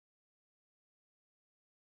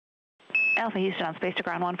Alpha Houston on space to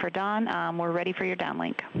ground 1 for Don. We're ready for your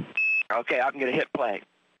downlink. Okay, I'm going to hit play.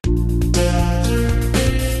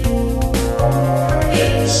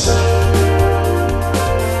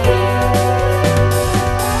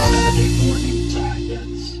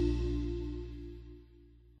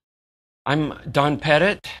 I'm Don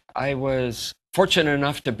Pettit. I was fortunate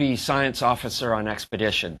enough to be science officer on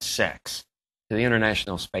Expedition 6 to the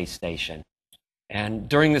International Space Station. And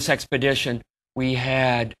during this expedition, we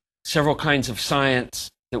had several kinds of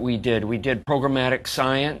science that we did. We did programmatic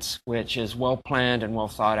science, which is well-planned and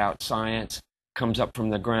well-thought-out science, comes up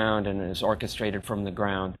from the ground and is orchestrated from the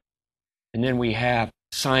ground. And then we have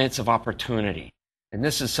science of opportunity. And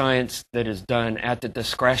this is science that is done at the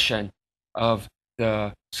discretion of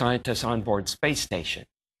the scientists on board space station.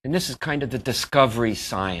 And this is kind of the discovery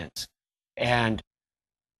science. And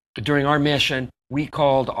during our mission, we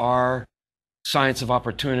called our science of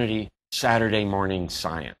opportunity Saturday morning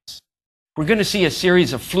science. We're going to see a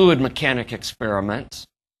series of fluid mechanic experiments,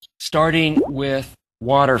 starting with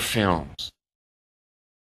water films.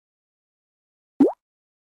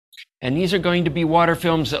 And these are going to be water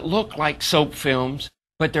films that look like soap films,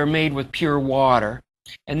 but they're made with pure water.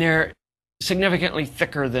 And they're significantly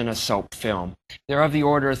thicker than a soap film. They're of the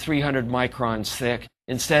order of 300 microns thick,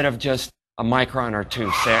 instead of just a micron or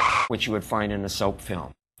two thick, which you would find in a soap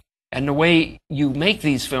film. And the way you make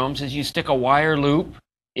these films is you stick a wire loop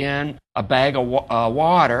in a bag of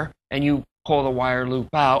water, and you pull the wire loop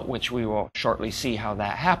out, which we will shortly see how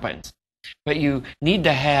that happens. But you need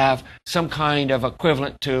to have some kind of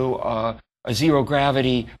equivalent to a zero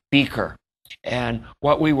gravity beaker. And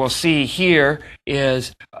what we will see here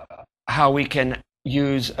is how we can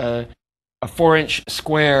use a 4-inch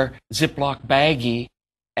square Ziploc baggie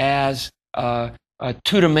as a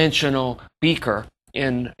two-dimensional beaker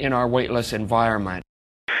in our weightless environment.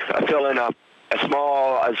 I fill in a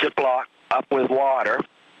small Ziploc up with water,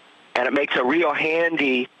 and it makes a real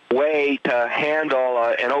handy way to handle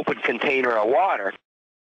an open container of water.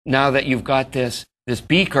 Now that you've got this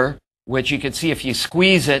beaker, which you can see if you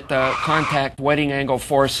squeeze it, the contact wetting angle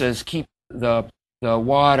forces keep the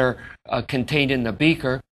water contained in the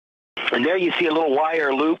beaker. And there you see a little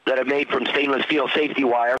wire loop that I made from stainless steel safety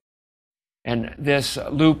wire. And this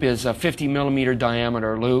loop is a 50 millimeter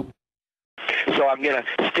diameter loop. So I'm going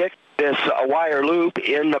to stick this wire loop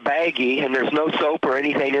in the baggie, and there's no soap or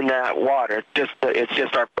anything in that water. It's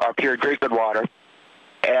just our pure drinking water.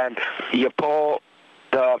 And you pull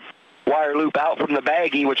the wire loop out from the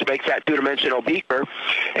baggie, which makes that two-dimensional beaker,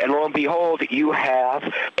 and lo and behold, you have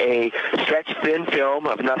a stretched thin film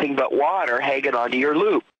of nothing but water hanging onto your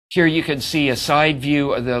loop. Here you can see a side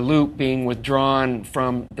view of the loop being withdrawn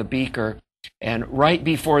from the beaker. And right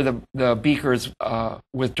before the beaker is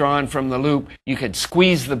withdrawn from the loop, you could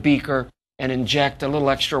squeeze the beaker and inject a little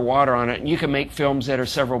extra water on it. And you can make films that are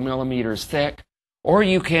several millimeters thick. Or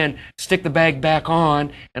you can stick the bag back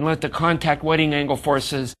on and let the contact wetting angle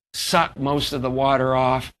forces suck most of the water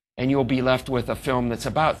off, and you'll be left with a film that's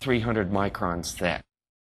about 300 microns thick.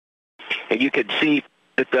 And you can see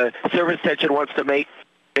that the surface tension wants to make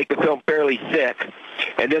the film fairly thick.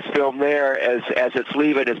 And this film there, as it's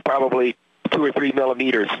leaving, is probably 2 or 3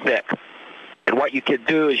 millimeters thick. And what you could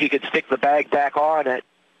do is you could stick the bag back on it,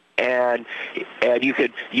 and you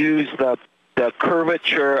could use the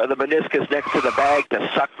curvature of the meniscus next to the bag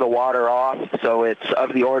to suck the water off. So it's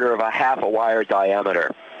of the order of a half a wire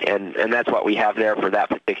diameter. And that's what we have there for that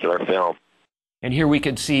particular film. And here we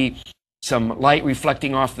can see some light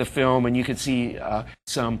reflecting off the film, and you can see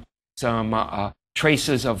some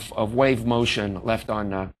traces of wave motion left on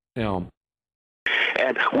the film.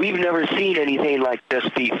 And we've never seen anything like this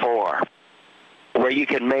before, where you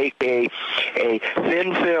can make a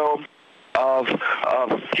thin film of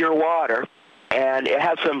pure water, and it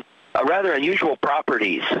has some rather unusual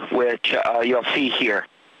properties, which you'll see here.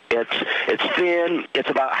 It's thin. It's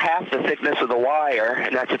about half the thickness of the wire,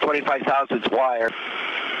 and that's a 25 thousandths wire.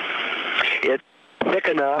 It's thick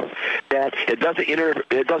enough that it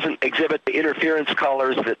doesn't exhibit the interference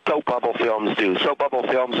colors that soap bubble films do. Soap bubble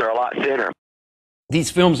films are a lot thinner. These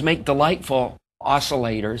films make delightful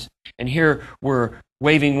oscillators, and here we're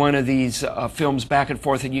waving one of these films back and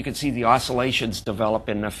forth, and you can see the oscillations develop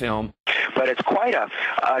in the film. But it's quite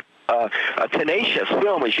a tenacious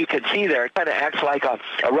film, as you can see there. It kind of acts like a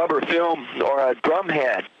rubber film or a drum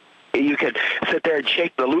head. You can sit there and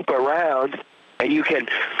shake the loop around, and you can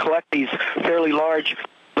collect these fairly large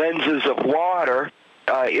lenses of water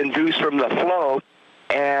induced from the flow,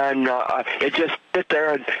 and it just sits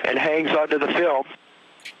there and hangs onto the film.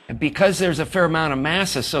 And because there's a fair amount of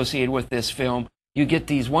mass associated with this film, you get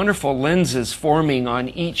these wonderful lenses forming on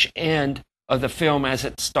each end of the film as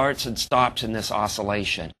it starts and stops in this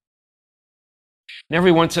oscillation. And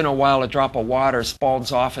every once in a while, a drop of water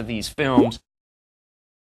falls off of these films.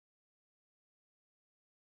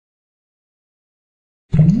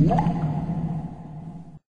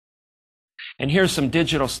 And here's some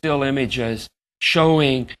digital still images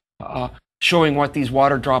showing what these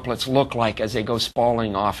water droplets look like as they go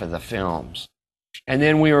falling off of the films. And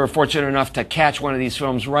then we were fortunate enough to catch one of these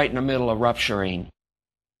films right in the middle of rupturing.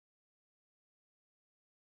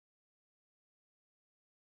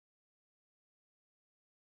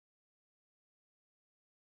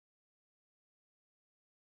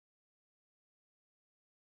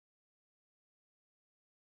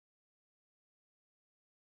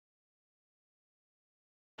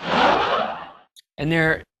 And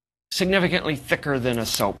they're significantly thicker than a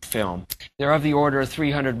soap film. They're of the order of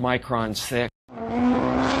 300 microns thick.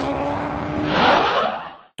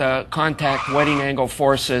 The contact wetting angle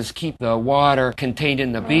forces keep the water contained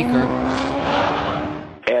in the beaker.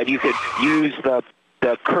 And you could use the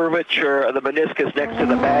curvature of the meniscus next to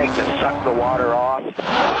the bag to suck the water off.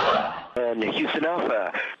 And Houston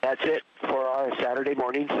Alpha, that's it for our Saturday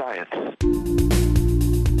morning science.